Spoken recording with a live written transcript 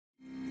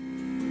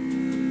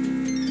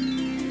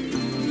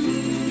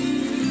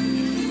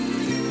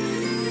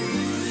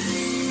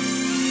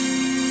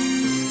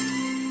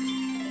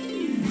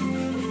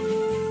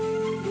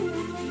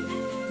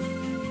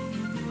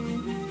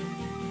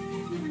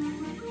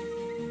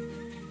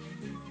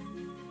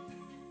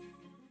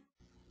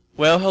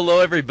Well, hello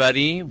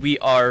everybody. We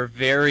are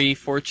very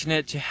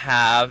fortunate to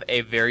have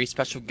a very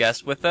special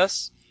guest with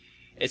us.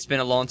 It's been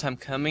a long time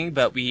coming,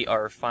 but we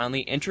are finally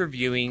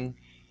interviewing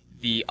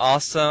the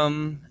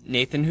awesome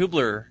Nathan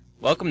Hoobler.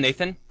 Welcome,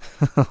 Nathan.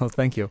 Oh,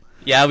 thank you.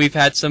 Yeah, we've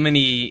had so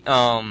many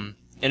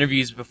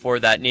interviews before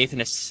that Nathan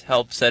has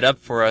helped set up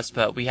for us,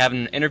 but we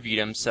haven't interviewed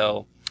him,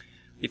 so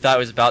we thought it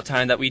was about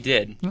time that we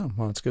did. Oh,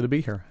 well, it's good to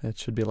be here. It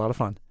should be a lot of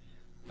fun.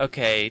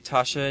 Okay,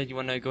 Tasha, you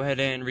want to go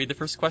ahead and read the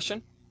first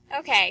question?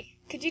 Okay.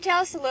 Could you tell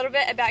us a little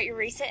bit about your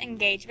recent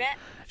engagement?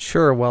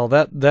 Sure. Well,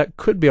 that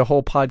could be a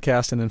whole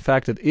podcast, and in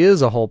fact, it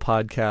is a whole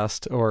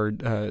podcast, or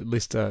at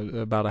least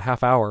about a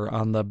half hour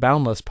on the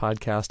Boundless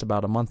podcast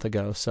about a month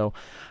ago. So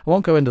I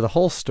won't go into the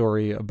whole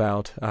story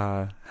about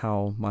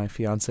how my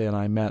fiance and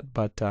I met,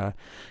 but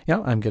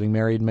yeah, I'm getting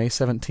married May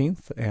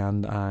 17th,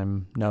 and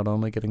I'm not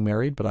only getting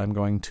married, but I'm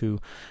going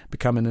to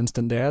become an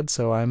instant dad.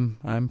 So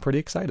I'm pretty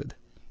excited.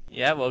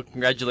 Yeah, well,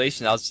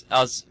 congratulations. I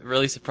was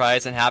really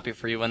surprised and happy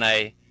for you when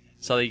I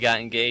saw that you got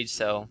engaged.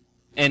 So,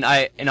 and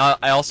I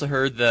also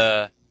heard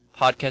the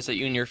podcast that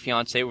you and your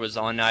fiance was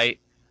on. I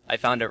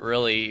found it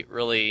really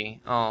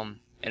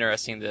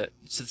interesting. The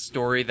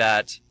story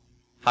that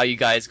how you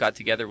guys got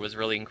together was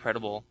really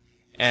incredible.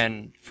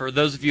 And for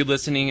those of you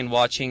listening and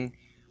watching,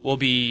 we'll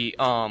be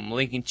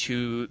linking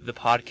to the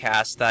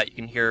podcast that you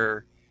can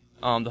hear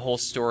the whole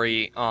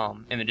story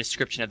in the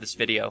description of this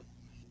video.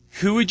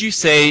 Who would you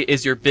say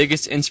is your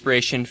biggest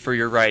inspiration for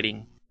your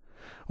writing?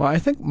 Well, I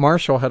think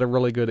Marshall had a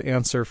really good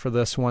answer for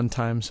this one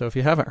time, so if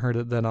you haven't heard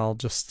it, then I'll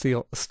just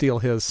steal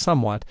his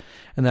somewhat,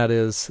 and that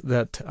is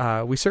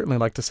that we certainly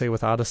like to say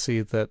with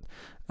Odyssey that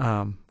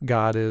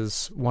God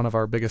is one of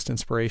our biggest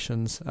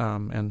inspirations,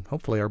 and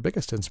hopefully our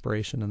biggest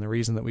inspiration and the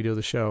reason that we do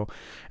the show.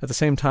 At the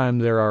same time,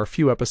 there are a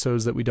few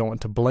episodes that we don't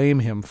want to blame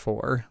him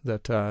for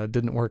that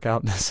didn't work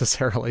out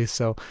necessarily,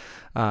 so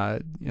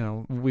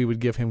we would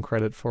give him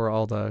credit for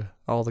all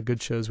the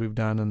good shows we've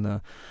done, and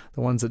the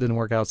ones that didn't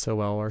work out so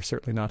well are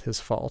certainly not his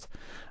fault.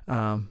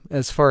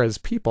 As far as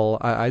people,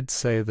 I'd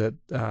say that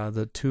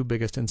the two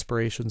biggest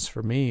inspirations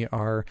for me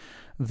are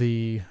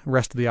the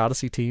rest of the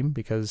Odyssey team,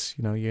 because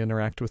you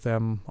interact with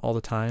them all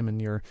the time,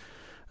 and you're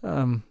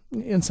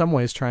in some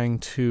ways trying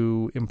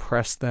to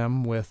impress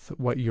them with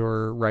what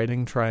you're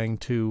writing, trying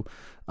to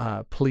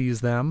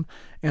please them,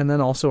 and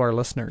then also our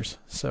listeners.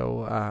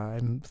 So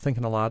I'm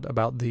thinking a lot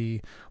about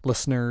the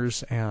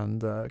listeners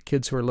and the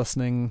kids who are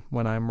listening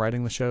when I'm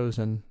writing the shows,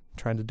 and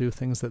trying to do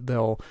things that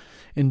they'll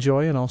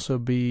enjoy and also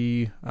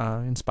be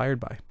inspired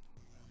by.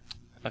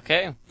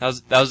 Okay,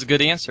 that was a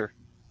good answer.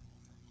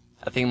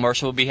 I think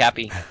Marshall will be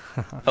happy.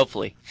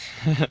 Hopefully.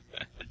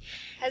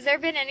 Has there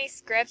been any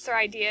scripts or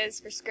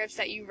ideas for scripts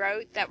that you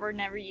wrote that were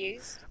never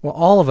used? Well,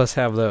 all of us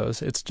have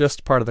those. It's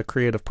just part of the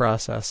creative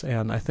process,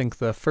 and I think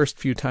the first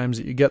few times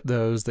that you get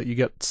those, that you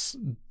get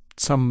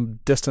some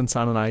distance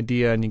on an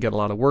idea and you get a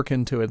lot of work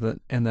into it,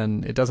 and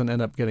then it doesn't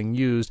end up getting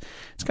used,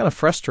 it's kind of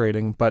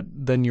frustrating, but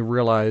then you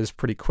realize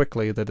pretty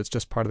quickly that it's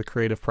just part of the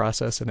creative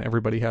process, and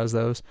everybody has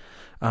those.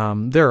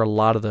 There are a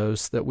lot of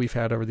those that we've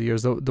had over the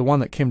years. The one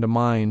that came to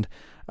mind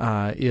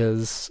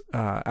is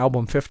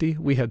album 50.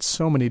 We had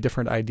so many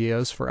different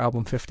ideas for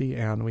album 50,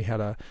 and we had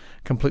a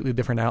completely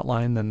different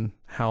outline than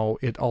how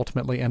it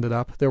ultimately ended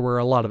up. There were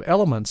a lot of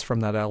elements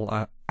from that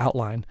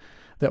outline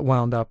that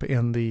wound up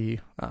in the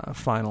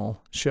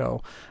final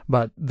show,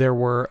 but there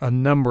were a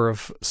number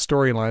of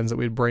storylines that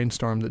we'd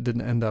brainstormed that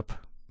didn't end up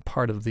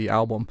part of the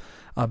album.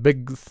 A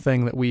big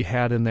thing that we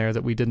had in there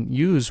that we didn't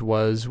use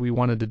was we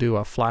wanted to do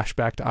a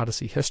flashback to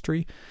Odyssey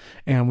history,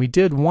 and we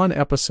did one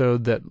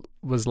episode that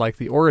was like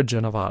the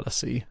origin of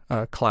Odyssey,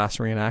 a class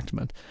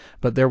reenactment,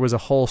 but there was a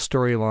whole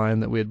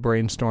storyline that we had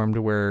brainstormed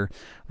where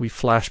we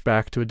flashed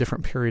back to a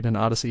different period in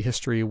Odyssey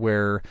history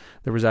where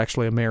there was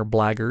actually a Mayor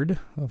Blackguard.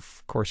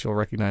 Of course you'll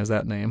recognize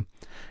that name,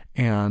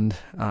 and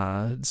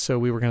so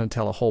we were going to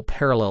tell a whole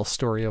parallel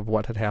story of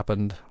what had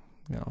happened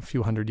a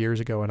few hundred years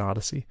ago in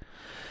Odyssey.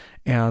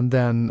 And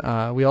then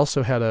we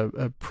also had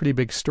a pretty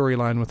big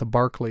storyline with the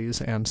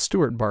Barclays and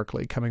Stuart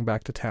Barclay coming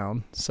back to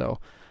town. So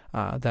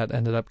that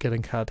ended up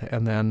getting cut.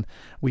 And then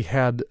we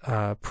had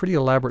a pretty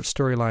elaborate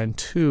storyline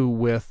too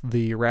with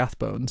the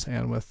Rathbones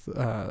and with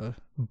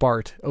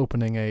Bart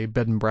opening a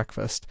bed and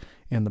breakfast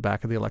in the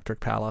back of the Electric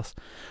Palace.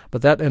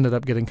 But that ended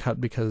up getting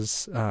cut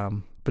because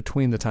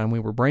between the time we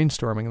were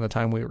brainstorming and the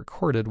time we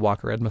recorded,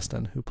 Walker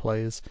Edmiston, who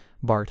plays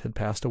Bart, had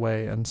passed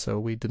away, and so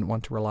we didn't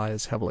want to rely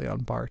as heavily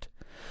on Bart.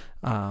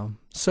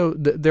 So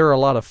there are a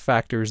lot of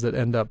factors that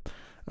end up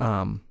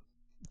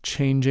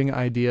changing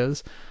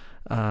ideas.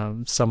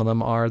 Some of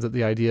them are that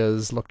the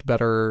ideas looked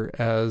better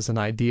as an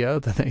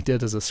idea than they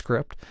did as a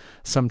script.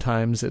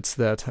 Sometimes it's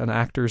that an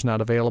actor's not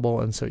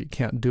available, and so you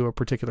can't do a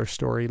particular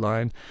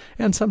storyline.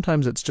 And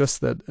sometimes it's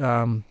just that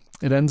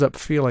it ends up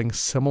feeling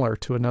similar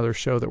to another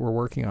show that we're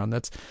working on.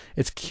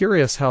 It's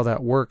curious how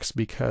that works,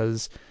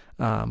 because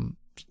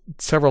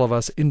several of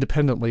us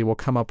independently will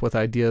come up with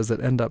ideas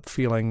that end up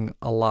feeling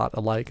a lot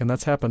alike. And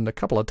that's happened a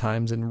couple of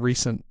times in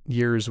recent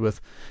years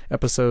with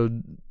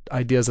episode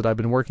ideas that I've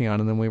been working on.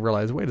 And then we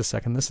realize, wait a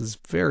second, this is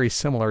very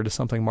similar to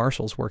something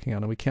Marshall's working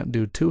on, and we can't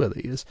do two of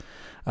these.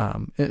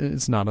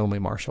 It's not only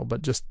Marshall,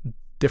 but just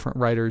different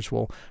writers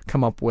will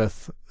come up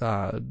with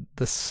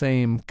the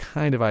same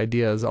kind of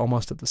ideas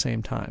almost at the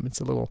same time. It's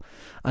a little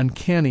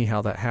uncanny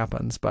how that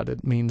happens, but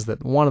it means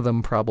that one of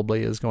them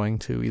probably is going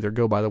to either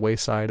go by the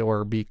wayside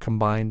or be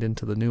combined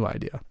into the new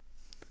idea.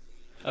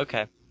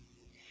 Okay.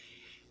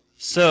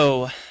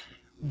 So,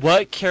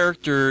 what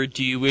character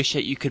do you wish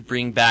that you could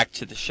bring back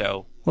to the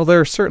show? Well, there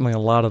are certainly a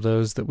lot of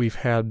those that we've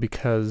had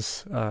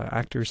because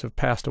actors have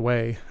passed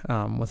away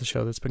with a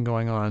show that's been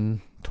going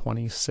on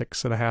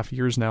 26 and a half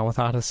years now with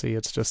Odyssey.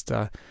 It's just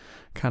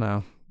kind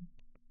of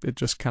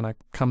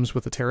comes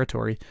with the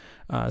territory.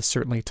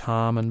 Certainly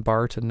Tom and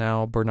Bart and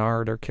now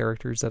Bernard are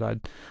characters that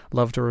I'd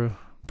love to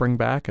bring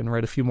back and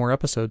write a few more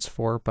episodes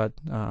for, but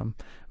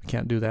we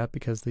can't do that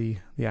because the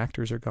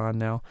actors are gone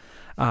now.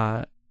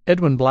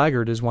 Edwin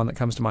Blaggard is one that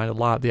comes to mind a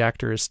lot. The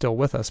actor is still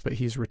with us, but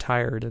he's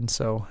retired, and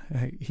so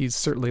he's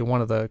certainly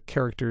one of the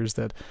characters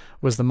that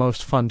was the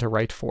most fun to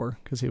write for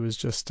because he was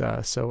just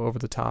so over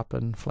the top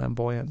and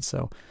flamboyant.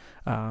 So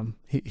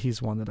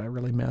he's one that I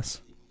really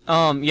miss.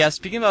 Yeah,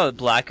 speaking about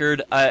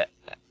Blackguard, I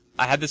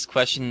had this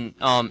question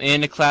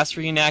in a class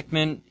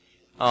reenactment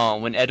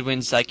when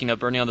Edwin's like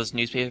burning all those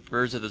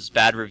newspapers or those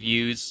bad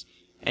reviews,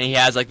 and he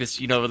has like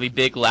this really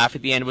big laugh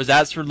at the end. Was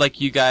that sort of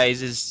like you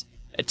guys'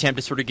 attempt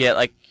to sort of get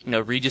like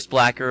Regis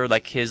Blackguard,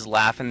 like his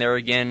laugh in there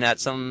again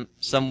at some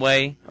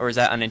way, or is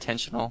that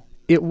unintentional?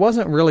 It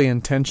wasn't really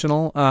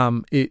intentional.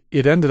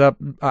 It ended up.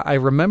 I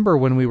remember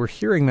when we were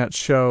hearing that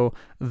show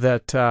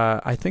that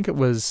I think it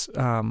was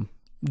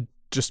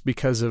just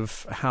because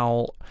of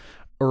how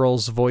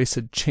Earl's voice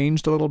had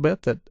changed a little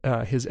bit, that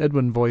his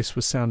Edwin voice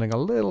was sounding a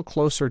little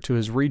closer to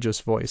his Regis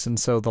voice, and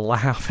so the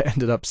laugh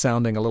ended up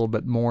sounding a little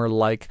bit more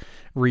like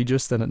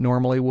Regis than it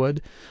normally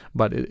would,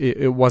 but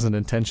it wasn't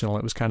intentional.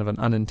 It was kind of an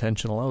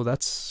unintentional, oh,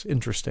 that's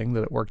interesting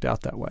that it worked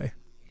out that way.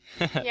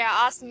 Yeah,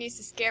 Austin used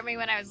to scare me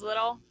when I was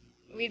little.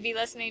 We'd be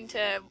listening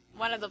to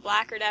one of the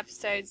Blackguard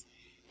episodes,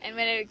 and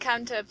when it would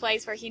come to a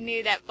place where he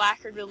knew that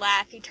Blackguard would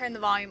laugh, he'd turn the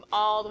volume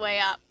all the way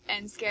up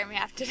and scare me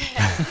half to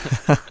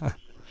death.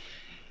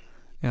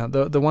 Yeah,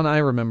 the one I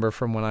remember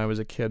from when I was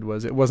a kid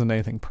was, it wasn't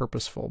anything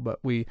purposeful, but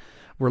we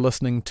were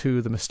listening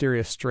to The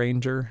Mysterious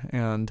Stranger,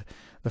 and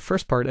the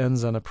first part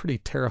ends on a pretty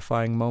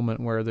terrifying moment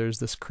where there's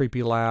this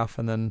creepy laugh,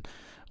 and then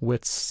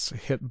Whit's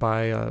hit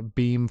by a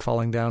beam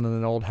falling down in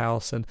an old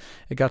house, and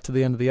it got to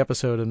the end of the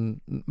episode, and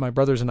my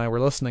brothers and I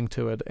were listening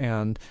to it,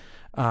 and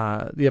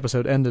the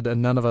episode ended,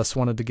 and none of us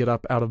wanted to get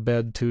up out of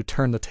bed to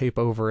turn the tape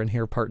over and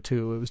hear part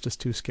two. It was just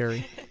too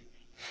scary.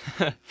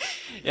 Yeah,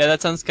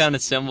 that sounds kind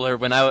of similar.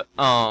 When I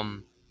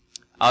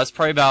was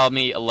probably about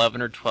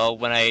 11 or 12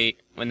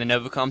 when the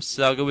Novacom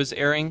saga was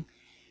airing,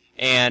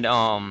 and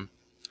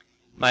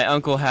my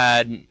uncle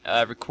had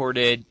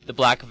recorded The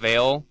Black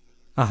Veil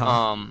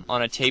on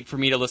a tape for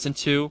me to listen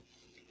to,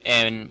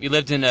 and we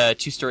lived in a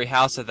 2-story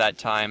house at that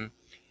time,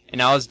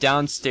 and I was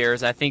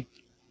downstairs. I think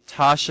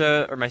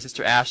Tasha or my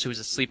sister Ashley was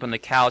asleep on the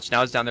couch, and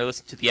I was down there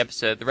listening to the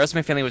episode. The rest of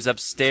my family was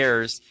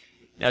upstairs,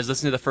 and I was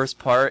listening to the first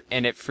part,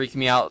 and it freaked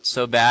me out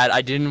so bad.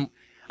 I didn't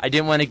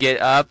want to get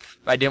up.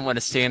 I didn't want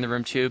to stay in the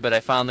room too, but I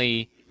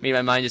finally made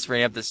my mind just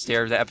ran up the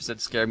stairs. That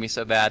episode scared me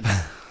so bad.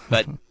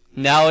 But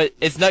now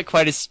it's not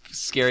quite as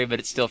scary, but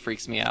it still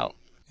freaks me out.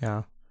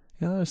 Yeah.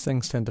 Yeah, those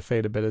things tend to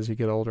fade a bit as you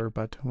get older,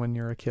 but when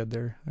you're a kid,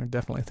 there are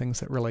definitely things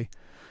that really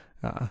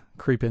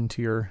creep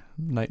into your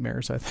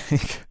nightmares, I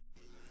think.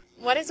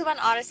 What is one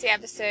Odyssey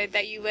episode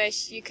that you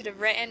wish you could have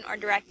written or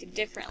directed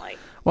differently?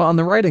 Well, on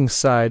the writing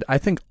side, I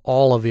think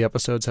all of the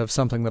episodes have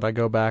something that I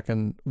go back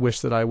and wish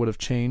that I would have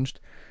changed.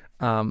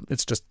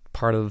 It's just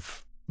part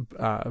of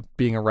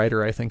being a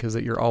writer, I think, is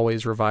that you're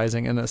always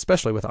revising, and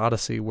especially with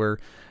Odyssey, where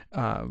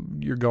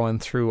you're going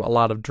through a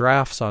lot of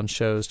drafts on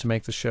shows to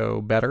make the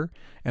show better,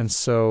 and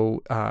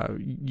so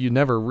you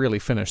never really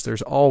finish.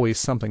 There's always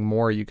something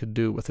more you could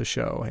do with the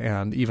show,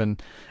 and even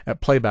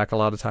at playback, a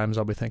lot of times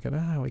I'll be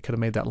thinking, we could have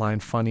made that line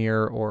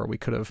funnier, or we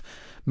could have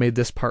made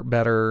this part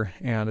better,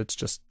 and it's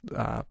just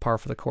par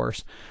for the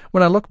course.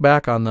 When I look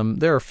back on them,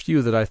 there are a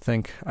few that I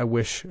think I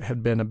wish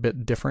had been a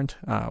bit different.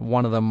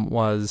 One of them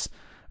was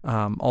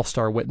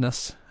All-Star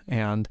Witness,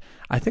 and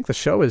I think the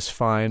show is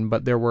fine,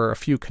 but there were a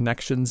few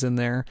connections in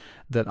there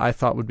that I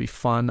thought would be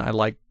fun. I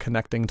like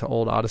connecting to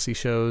old Odyssey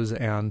shows,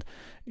 and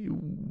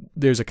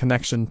there's a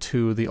connection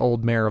to the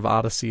old mayor of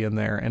Odyssey in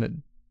there,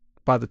 and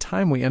by the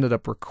time we ended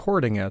up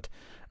recording it,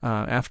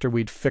 after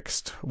we'd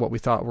fixed what we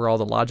thought were all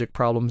the logic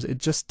problems, it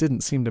just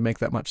didn't seem to make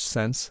that much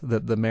sense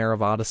that the mayor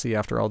of Odyssey,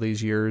 after all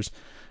these years,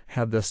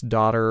 had this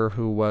daughter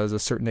who was a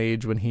certain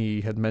age when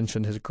he had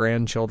mentioned his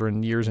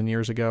grandchildren years and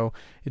years ago.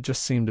 It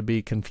just seemed to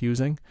be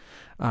confusing.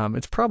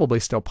 It's probably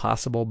still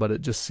possible, but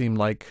it just seemed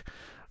like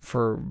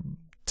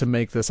to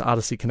make this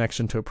Odyssey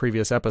connection to a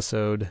previous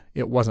episode,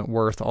 it wasn't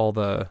worth all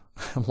the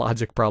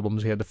logic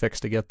problems we had to fix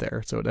to get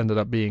there. So it ended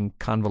up being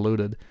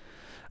convoluted.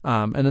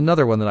 And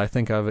another one that I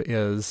think of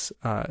is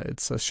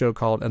it's a show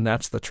called And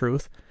That's the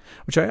Truth,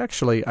 which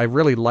I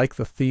really like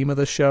the theme of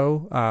the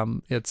show.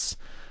 It's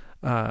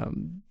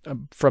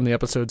from the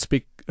episode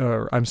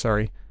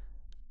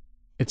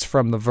it's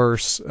from the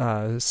verse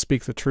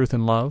Speak the Truth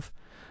in Love,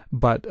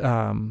 but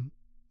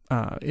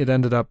it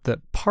ended up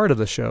that part of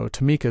the show,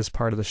 Tamika's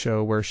part of the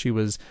show, where she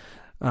was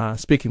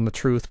speaking the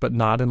truth but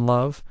not in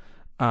love,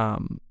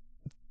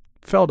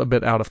 felt a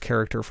bit out of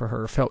character for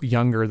her, felt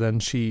younger than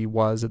she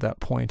was at that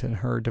point in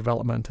her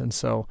development. And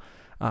so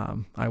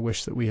I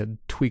wish that we had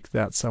tweaked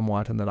that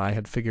somewhat and that I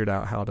had figured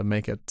out how to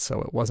make it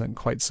so it wasn't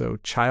quite so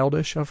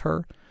childish of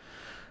her.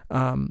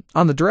 On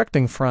the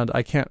directing front,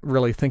 I can't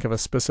really think of a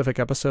specific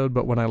episode,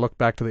 but when I look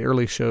back to the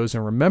early shows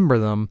and remember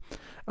them,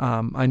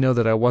 I know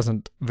that I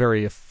wasn't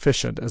very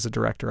efficient as a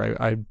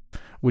director. I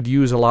would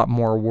use a lot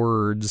more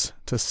words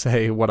to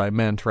say what I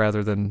meant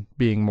rather than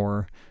being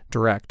more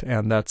direct.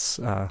 And that's,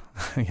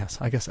 yes,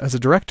 I guess as a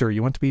director,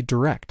 you want to be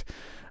direct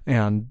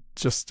and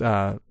just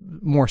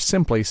more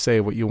simply say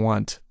what you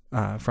want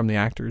from the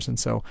actors. And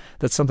so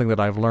that's something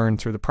that I've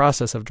learned through the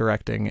process of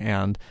directing.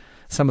 And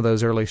some of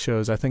those early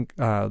shows, I think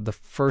the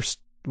first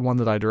one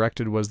that I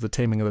directed was The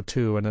Taming of the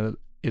Two, and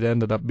it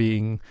ended up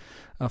being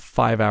a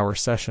 5-hour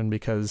session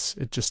because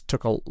it just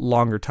took a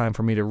longer time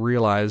for me to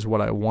realize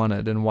what I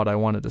wanted and what I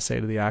wanted to say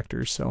to the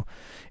actors. So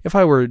if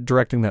I were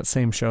directing that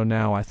same show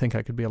now, I think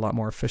I could be a lot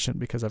more efficient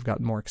because I've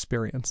gotten more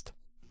experienced.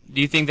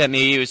 Do you think that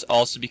maybe it was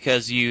also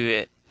because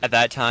you, at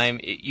that time,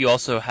 you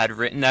also had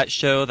written that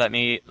show that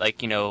made,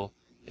 it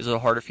was a little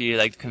harder for you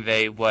to,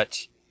 convey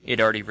what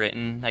you'd already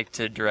written,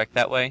 to direct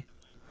that way?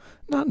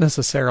 Not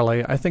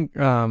necessarily. I think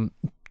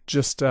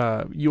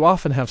you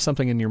often have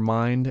something in your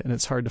mind and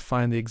it's hard to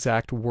find the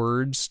exact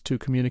words to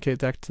communicate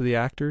that to the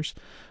actors.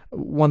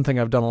 One thing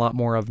I've done a lot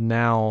more of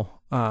now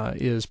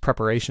is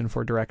preparation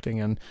for directing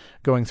and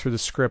going through the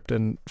script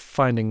and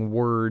finding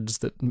words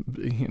that,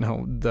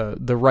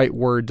 the right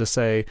word to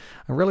say,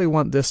 I really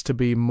want this to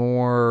be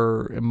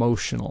more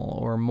emotional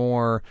or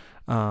more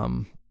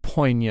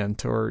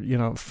poignant, or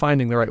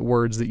finding the right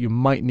words that you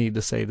might need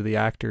to say to the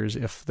actors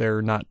if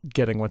they're not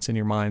getting what's in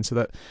your mind. So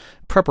that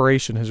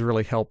preparation has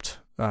really helped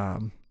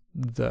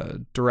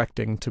the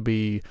directing to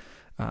be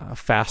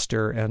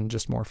faster and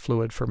just more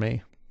fluid for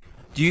me.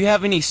 Do you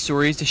have any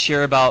stories to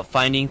share about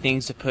finding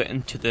things to put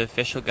into the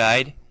official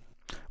guide?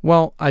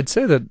 Well, I'd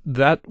say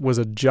that was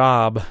a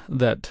job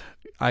that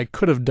I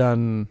could have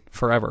done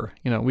forever.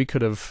 We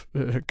could have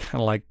kind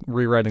of like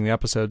rewriting the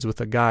episodes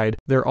with a guide.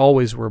 There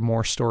always were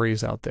more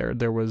stories out there.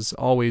 There was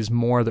always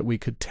more that we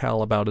could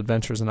tell about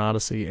Adventures in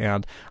Odyssey,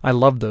 and I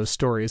loved those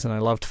stories, and I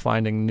loved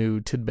finding new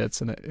tidbits,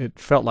 and it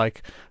felt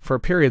like for a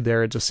period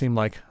there, it just seemed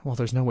like, well,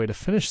 there's no way to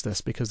finish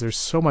this because there's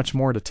so much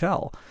more to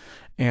tell.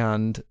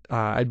 And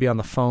I'd be on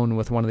the phone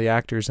with one of the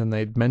actors and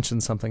they'd mention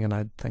something and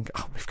I'd think,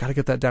 oh, we've got to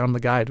get that down in the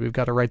guide. We've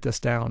got to write this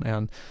down.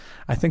 And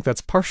I think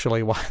that's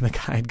partially why the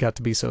guide got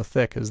to be so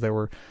thick, is there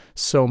were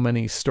so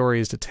many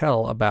stories to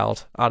tell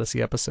about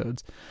Odyssey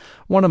episodes.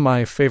 One of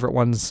my favorite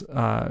ones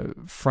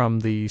from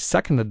the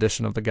second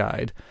edition of the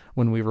guide,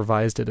 when we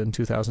revised it in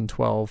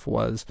 2012,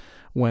 was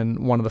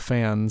when one of the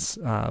fans,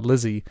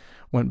 Lizzie,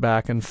 went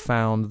back and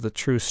found the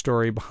true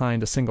story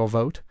behind A Single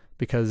Vote,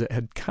 because it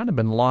had kind of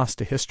been lost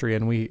to history,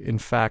 and we, in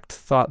fact,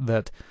 thought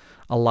that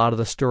a lot of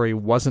the story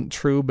wasn't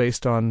true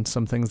based on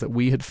some things that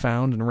we had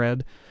found and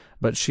read,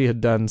 but she had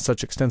done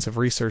such extensive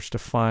research to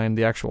find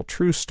the actual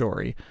true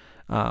story.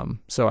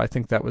 So I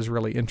think that was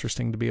really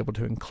interesting to be able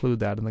to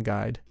include that in the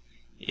guide.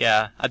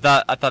 Yeah, I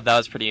thought that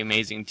was pretty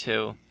amazing,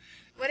 too.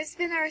 What has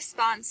been the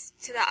response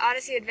to the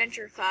Odyssey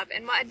Adventure Club,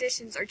 and what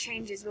additions or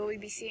changes will we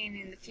be seeing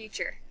in the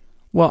future?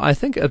 Well, I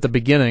think at the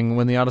beginning,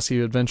 when the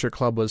Odyssey Adventure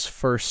Club was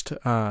first,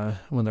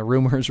 when the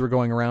rumors were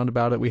going around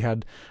about it, we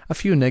had a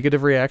few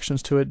negative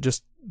reactions to it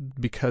just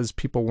because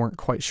people weren't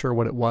quite sure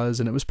what it was.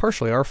 And it was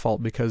partially our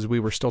fault because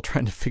we were still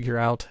trying to figure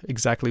out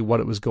exactly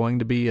what it was going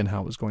to be and how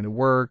it was going to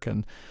work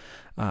and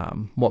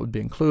what would be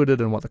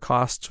included and what the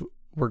costs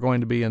were going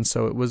to be. And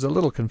so it was a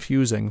little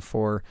confusing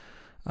for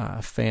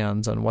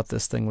fans on what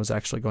this thing was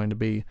actually going to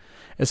be.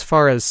 As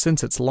far as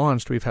since it's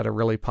launched, we've had a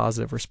really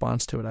positive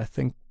response to it. I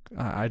think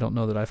I don't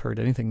know that I've heard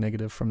anything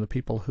negative from the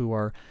people who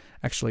are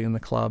actually in the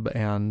club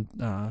and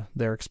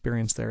their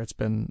experience there. It's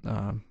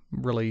been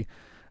really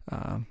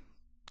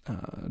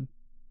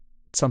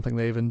something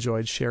they've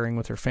enjoyed sharing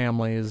with their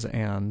families,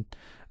 and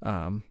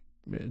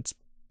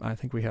I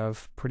think we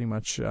have pretty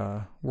much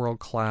a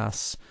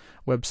world-class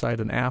website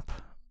and app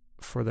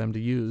for them to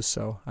use,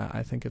 so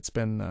I think it's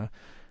been a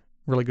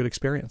really good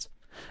experience.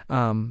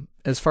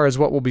 As far as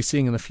what we'll be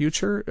seeing in the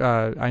future,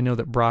 I know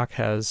that Brock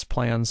has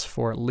plans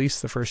for at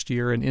least the first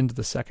year and into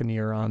the second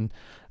year on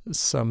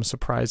some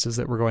surprises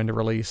that we're going to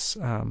release.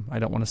 I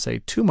don't want to say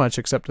too much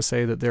except to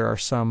say that there are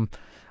some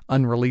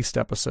unreleased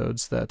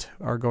episodes that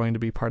are going to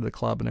be part of the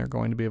club and are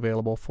going to be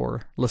available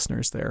for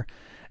listeners there.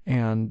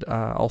 And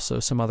also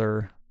some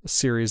other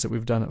series that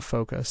we've done at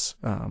Focus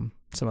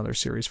some other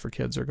series for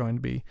kids are going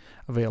to be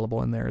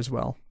available in there as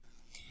well.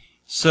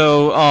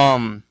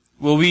 So,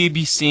 will we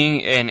be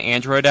seeing an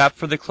Android app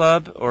for the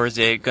club, or is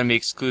it going to be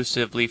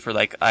exclusively for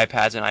like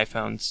iPads and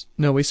iPhones?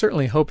 No, we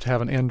certainly hope to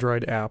have an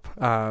Android app.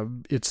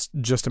 It's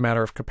just a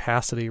matter of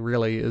capacity,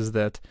 really, is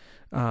that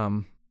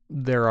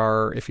there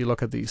are, if you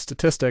look at the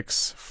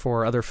statistics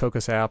for other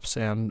Focus apps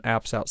and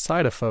apps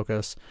outside of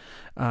Focus,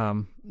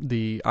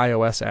 the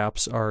iOS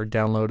apps are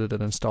downloaded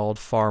and installed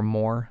far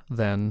more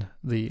than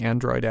the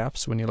Android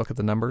apps when you look at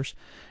the numbers.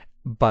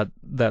 But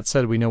that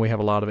said, we know we have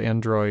a lot of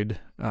Android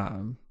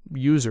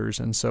users,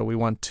 and so we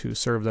want to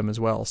serve them as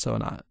well. So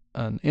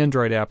an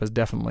Android app is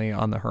definitely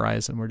on the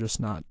horizon. We're just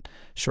not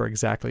sure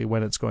exactly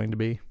when it's going to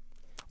be.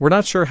 We're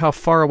not sure how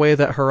far away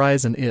that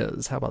horizon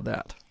is. How about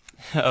that?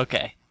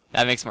 Okay,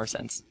 that makes more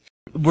sense.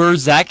 Were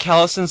Zach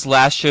Callison's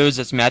last shows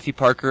as Matthew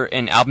Parker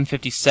in Album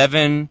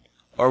 57,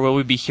 or will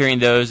we be hearing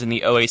those in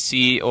the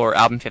OAC or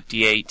Album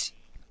 58?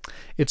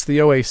 It's the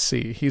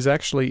OAC. He's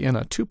actually in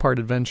a 2-part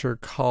adventure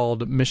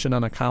called Mission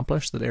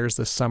Unaccomplished that airs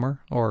this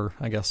summer, or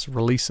I guess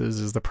releases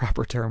is the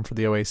proper term for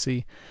the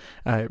OAC.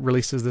 It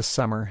releases this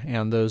summer,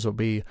 and those will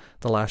be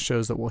the last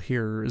shows that we'll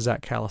hear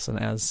Zach Callison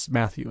as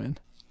Matthew in.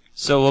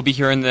 So we'll be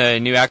hearing the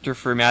new actor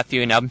for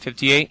Matthew in Album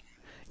 58?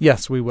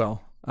 Yes, we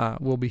will.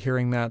 We'll be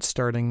hearing that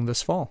starting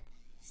this fall.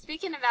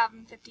 Speaking of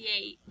Album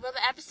 58, will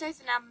the episodes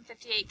in Album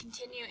 58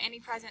 continue any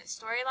present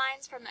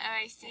storylines from the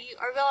OAC,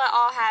 or will it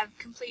all have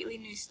completely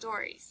new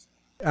stories?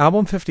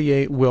 Album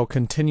 58 will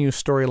continue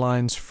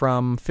storylines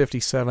from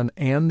 57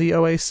 and the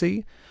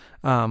OAC.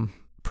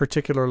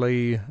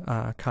 Particularly,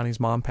 Connie's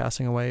mom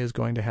passing away is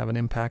going to have an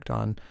impact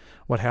on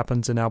what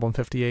happens in Album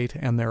 58,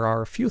 and there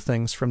are a few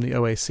things from the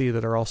OAC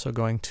that are also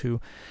going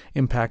to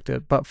impact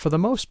it. But for the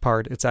most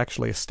part, it's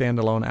actually a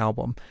standalone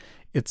album.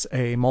 It's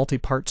a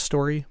multi-part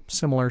story,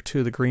 similar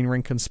to the Green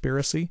Ring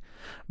Conspiracy,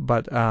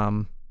 but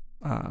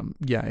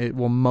yeah, it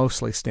will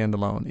mostly stand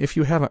alone. If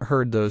you haven't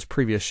heard those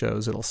previous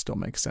shows, it'll still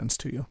make sense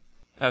to you.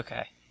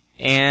 Okay.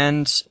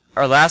 And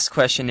our last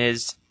question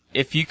is,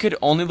 if you could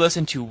only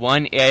listen to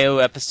one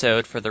AIO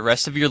episode for the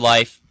rest of your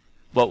life,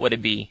 what would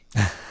it be?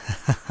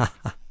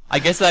 I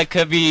guess that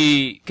could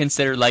be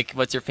considered like,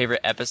 what's your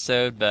favorite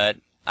episode, but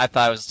I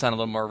thought it was sound a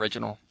little more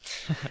original.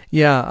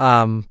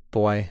 Yeah,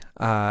 boy,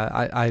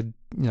 I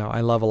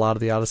love a lot of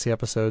the Odyssey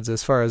episodes.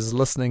 As far as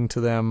listening to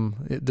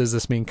them, does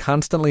this mean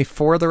constantly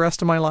for the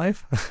rest of my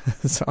life?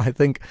 So I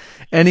think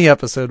any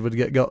episode would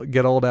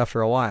get old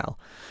after a while.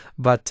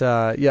 But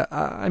yeah,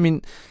 I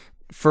mean,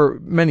 for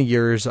many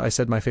years, I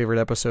said my favorite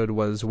episode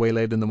was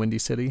Waylaid in the Windy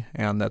City,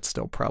 and that's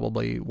still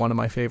probably one of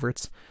my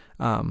favorites.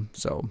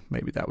 So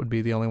maybe that would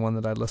be the only one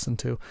that I'd listen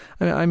to.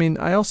 I mean,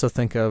 I also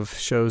think of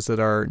shows that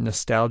are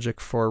nostalgic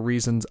for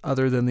reasons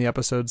other than the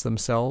episodes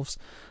themselves,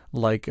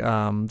 like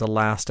the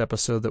last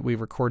episode that we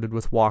recorded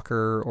with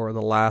Walker, or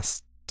the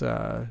last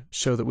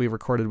show that we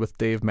recorded with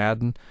Dave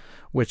Madden,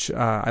 which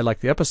I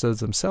like the episodes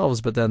themselves,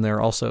 but then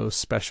they're also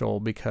special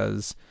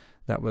because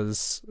that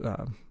was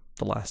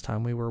the last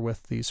time we were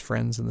with these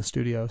friends in the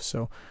studio.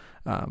 So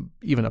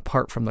even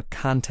apart from the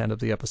content of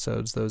the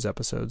episodes, those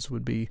episodes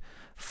would be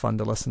fun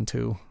to listen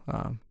to.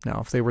 Now,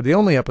 if they were the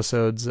only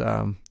episodes,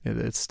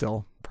 it's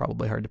still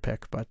probably hard to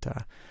pick, but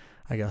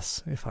I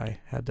guess if I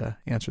had to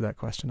answer that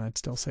question, I'd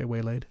still say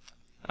Waylaid.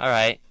 All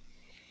right.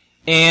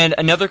 And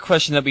another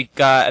question that we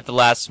got at the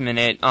last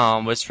minute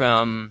was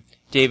from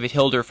David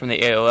Hilder from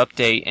the AO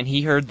Update, and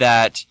he heard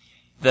that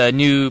the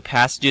new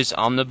Passages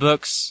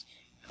Omnibooks,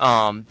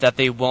 that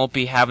they won't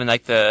be having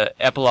like the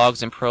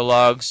epilogues and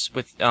prologues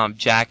with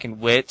Jack and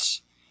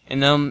Wit in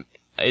them.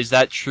 Is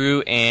that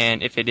true?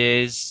 And if it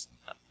is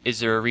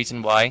there a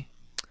reason why?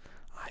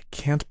 I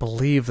can't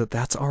believe that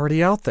that's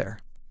already out there.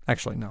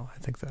 Actually, no, I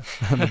think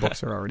the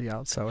books are already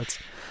out. So it's,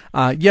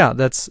 yeah,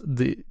 that's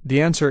the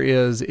answer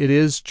is, it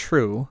is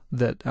true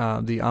that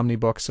the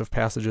omnibooks of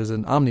Passages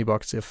and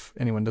omnibooks, if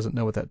anyone doesn't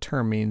know what that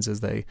term means, is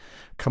they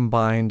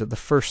combined the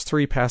first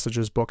 3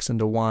 Passages books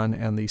into one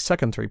and the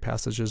second 3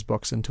 Passages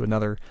books into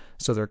another,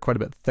 so they're quite a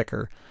bit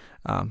thicker.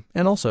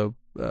 And also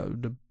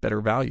the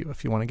better value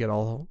if you want to get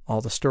all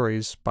the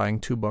stories. Buying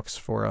 2 books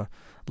for a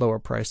lower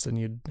price than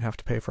you'd have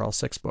to pay for all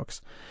 6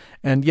 books.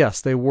 And yes,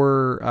 they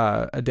were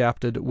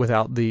adapted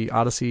without the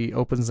Odyssey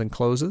opens and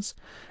closes.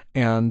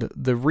 And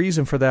the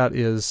reason for that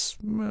is,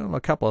 well,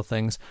 a couple of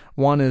things.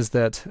 One is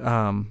that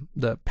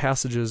the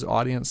Passages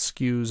audience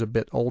skews a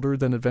bit older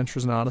than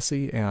Adventures in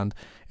Odyssey, and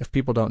if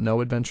people don't know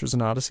Adventures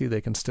in Odyssey,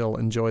 they can still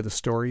enjoy the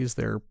stories.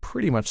 They're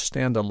pretty much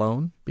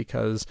standalone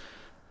because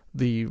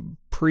the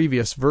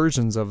previous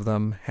versions of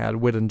them had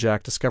Wit and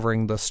Jack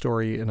discovering the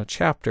story in a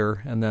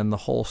chapter, and then the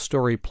whole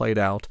story played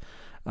out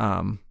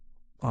on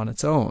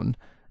its own.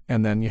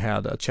 And then you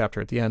had a chapter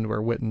at the end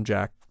where Wit and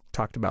Jack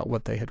talked about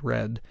what they had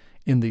read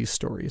in these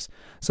stories.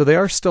 So they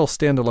are still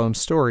standalone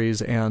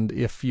stories, and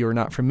if you're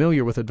not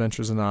familiar with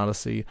Adventures in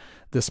Odyssey,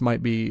 this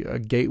might be a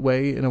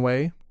gateway in a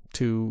way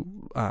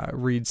to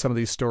read some of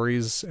these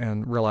stories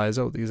and realize,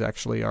 oh, these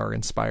actually are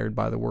inspired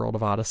by the world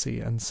of Odyssey,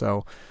 and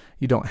so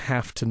you don't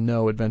have to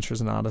know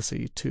Adventures in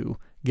Odyssey to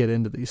get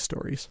into these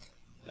stories.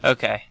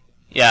 Okay.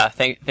 Yeah,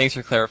 thanks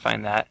for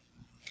clarifying that.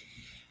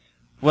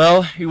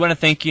 Well, we want to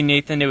thank you,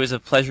 Nathan. It was a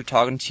pleasure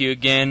talking to you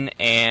again,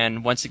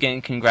 and once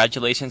again,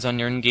 congratulations on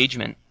your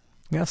engagement.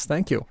 Yes,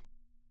 thank you.